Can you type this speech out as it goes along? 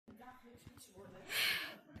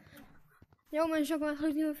Yo mensen, ook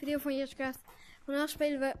een nieuwe video van Jescraft. Vandaag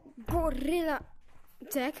spelen we Gorilla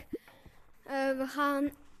Tag. We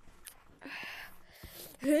gaan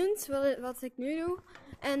Hunt, wat ik nu doe.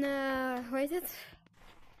 En hoe heet het?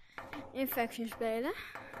 Infection spelen.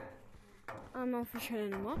 Allemaal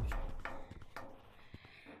verschillende maps.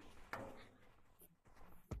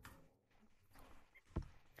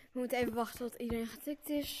 We moeten even wachten tot iedereen getikt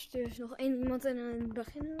is. Dus nog één iemand en dan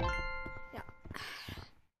beginnen we. Ja.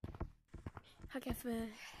 Ga ik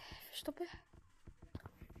even stoppen.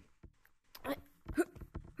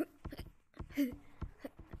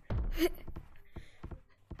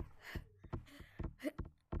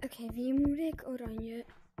 Oké, wie moet ik? Oranje.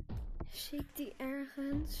 Zie ik die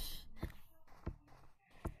ergens?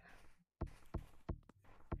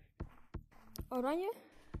 Oranje?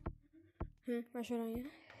 Waar is oranje?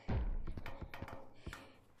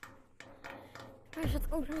 Waar is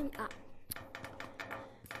dat oranje? Ah.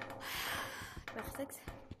 Ik ben getikt.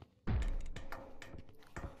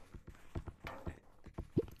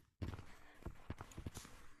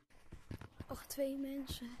 Och, 2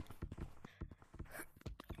 mensen.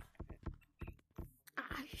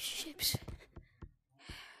 Ah, chips.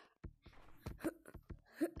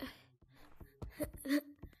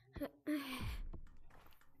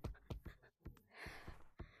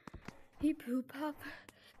 Hiep hoep hap.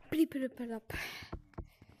 Blieperupperap.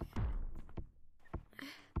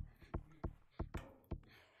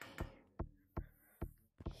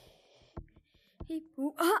 Hiep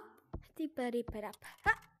hoep ha. Dieperipperap.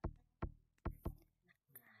 Ha.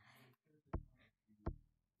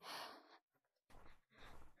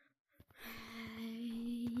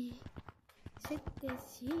 Zit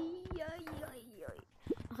eens hier.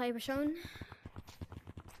 Nog één persoon.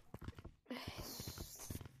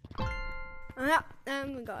 Ja,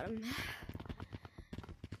 we got hem.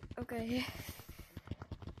 Oké.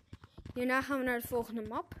 Hierna gaan we naar de volgende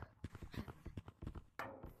map.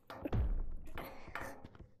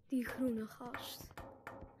 Die groene gast.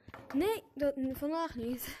 Nee, vandaag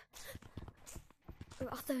niet.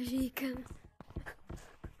 Wacht, daar zie ik hem.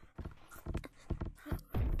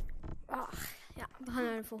 Ach, ja, we gaan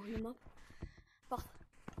naar de volgende map. Wacht.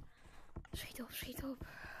 Schiet op.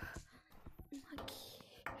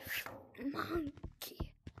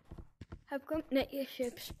 Monkey. Heb ik hem? Nee, eerst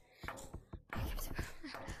chips. Ik heb het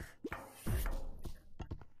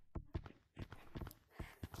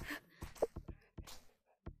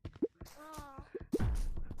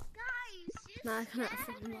Guys, nou, ik ga naar de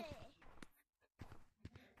volgende map.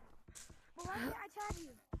 Why can't I tag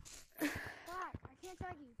you? Why? I can't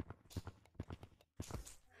tag you.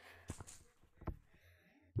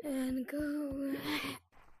 En go.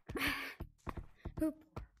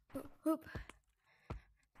 Hoep.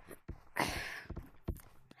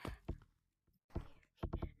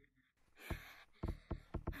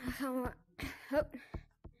 Dan gaan we. Hop.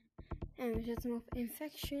 En we zetten hem op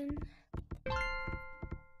infection.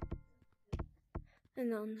 En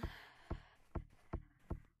dan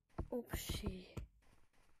optie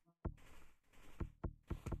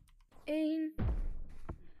 1.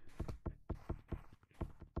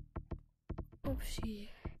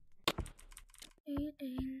 Optie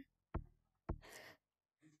 1.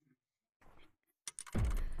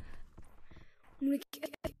 Moet ik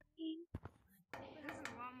This is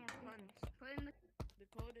a lot more fun. Put in the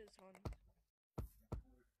code is on.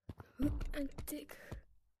 hoep en tik.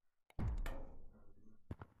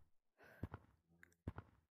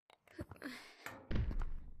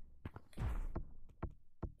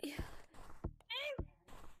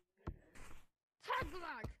 Tag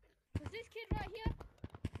block! Was this kid right here?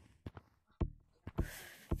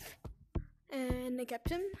 En ik heb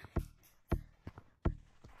hem.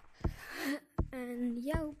 En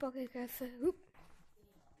jou pak ik even. Hoep.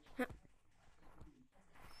 Ja.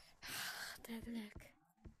 Duidelijk.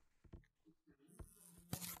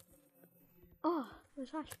 Oh, dat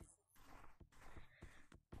is hard.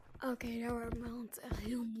 Oké, daar wordt mijn hand echt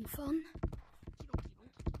heel moe van.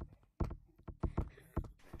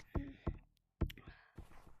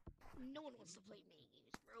 No one wants to play mini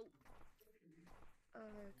games, bro.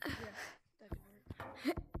 Yeah, that could work.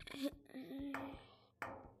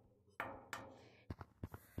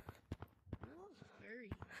 Oh, very.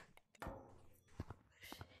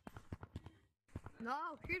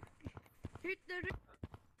 No, hit the.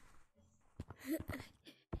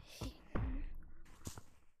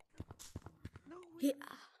 No.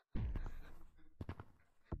 Ja.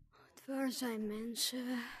 Waar zijn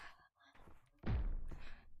mensen?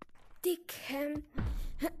 Tik hem.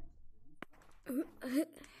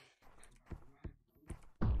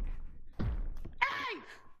 Hey!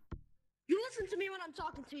 You listen me when I'm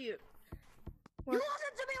talking to you. What? You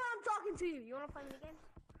listen to me when I'm talking to you. You wanna play me again?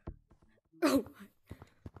 Oh.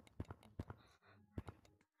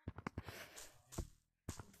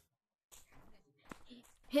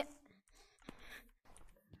 Ja.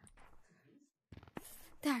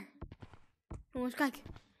 Daar. Jongens, kijk.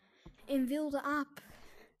 Een wilde aap.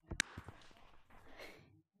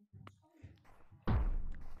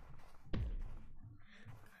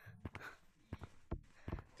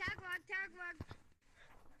 Tag one.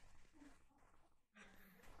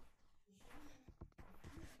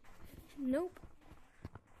 Nope.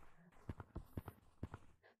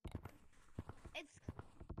 It's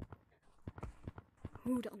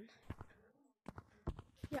Hoe dan?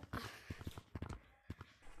 Ja.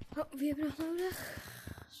 Oh, wie hebben we nog nodig?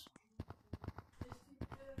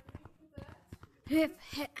 Hup,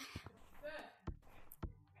 hup.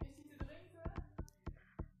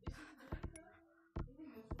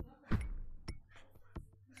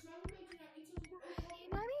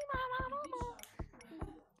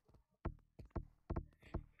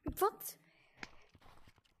 Wat?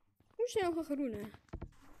 Hoe snel gaan groenen?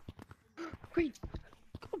 Wait.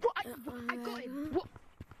 What? I got him. What?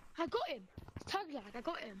 I got him. Tag lag. I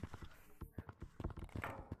got him.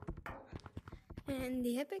 En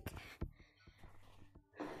die heb ik.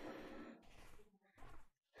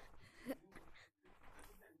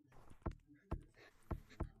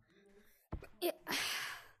 Ja.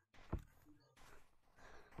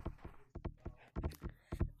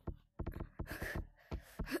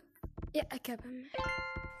 Ja, ik heb hem.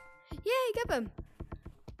 Jee, ik heb hem.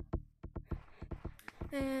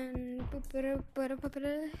 En...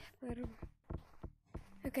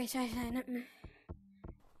 Oké, zij zijn het me.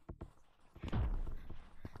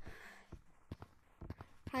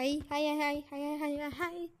 Hi.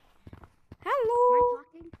 Hallo.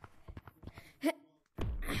 Am I talking?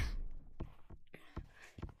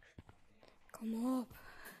 Kom op.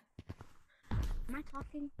 Am I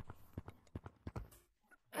talking?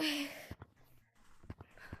 you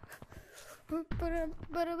guys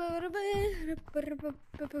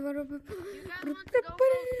want to go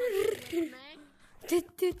first,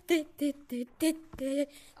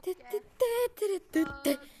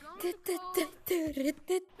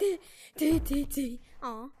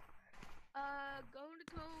 Aw. go to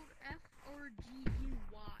code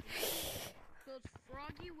FRGUY. So it's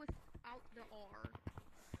Froggy without the R.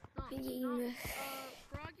 No,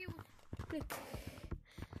 Froggy with...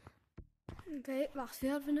 Oké, wacht, wie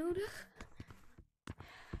hadden we nodig?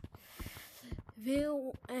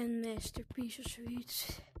 Will en Masterpiece of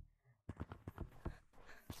zoiets.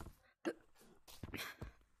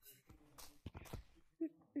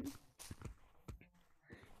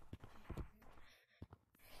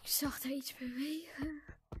 Ik zag daar iets bewegen.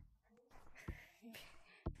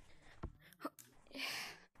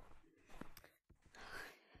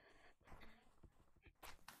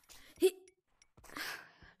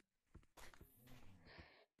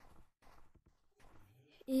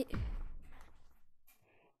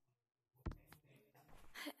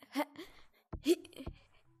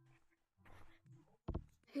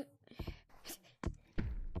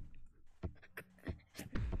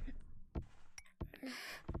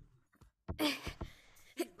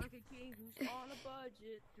 Like a king who's on a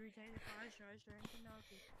budget. 3 times 5 stars, drinking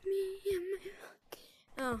nothing.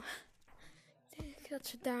 Oh, ik denk dat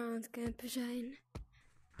ze daar aan het campen zijn. I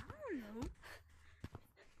don't know.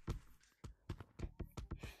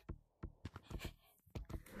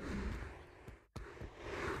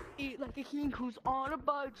 Eat like a king who's on a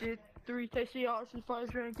budget. 3 tasty hours and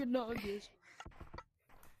 5 drinking nuggets.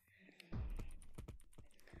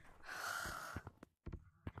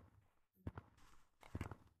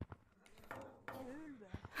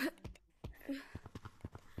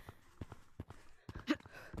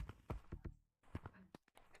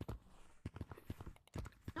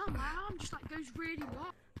 No, my arm just like goes really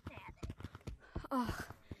long. Oh.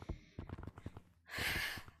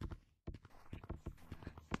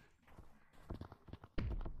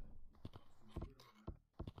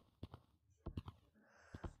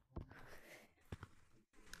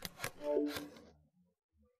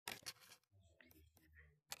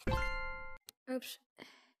 Oops.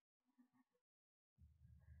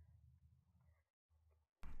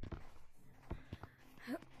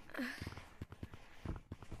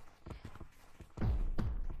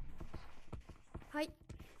 Hi.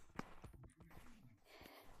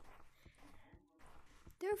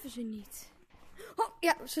 Durven ze niet? Oh,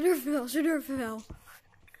 ja, ze durven wel.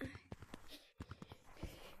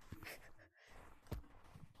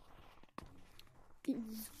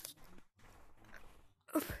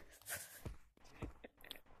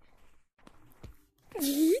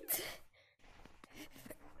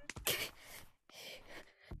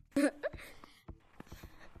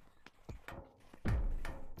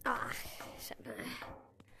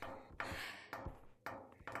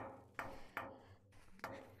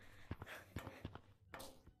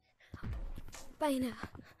 bijna.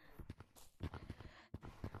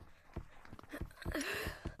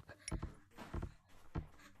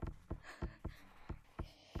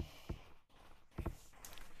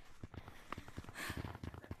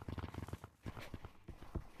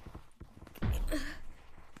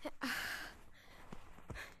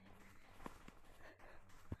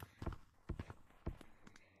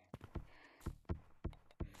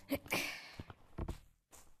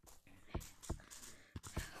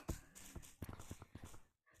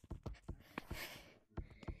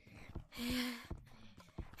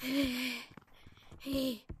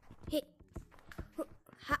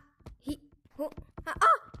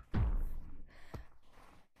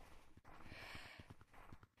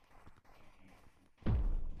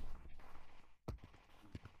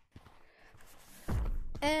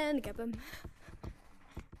 En ik heb hem.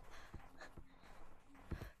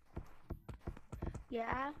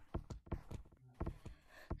 Ja.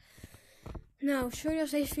 Nou, sorry als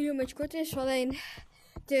deze video een beetje kort is. Alleen,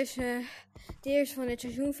 het is de eerste van dit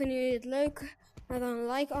seizoen. Vinden jullie het leuk? Laat dan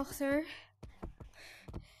een like achter.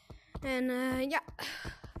 En ja.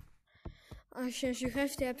 Als je een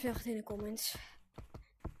suggestie hebt, zeg het in de comments.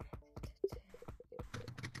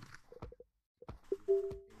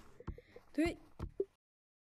 Doei!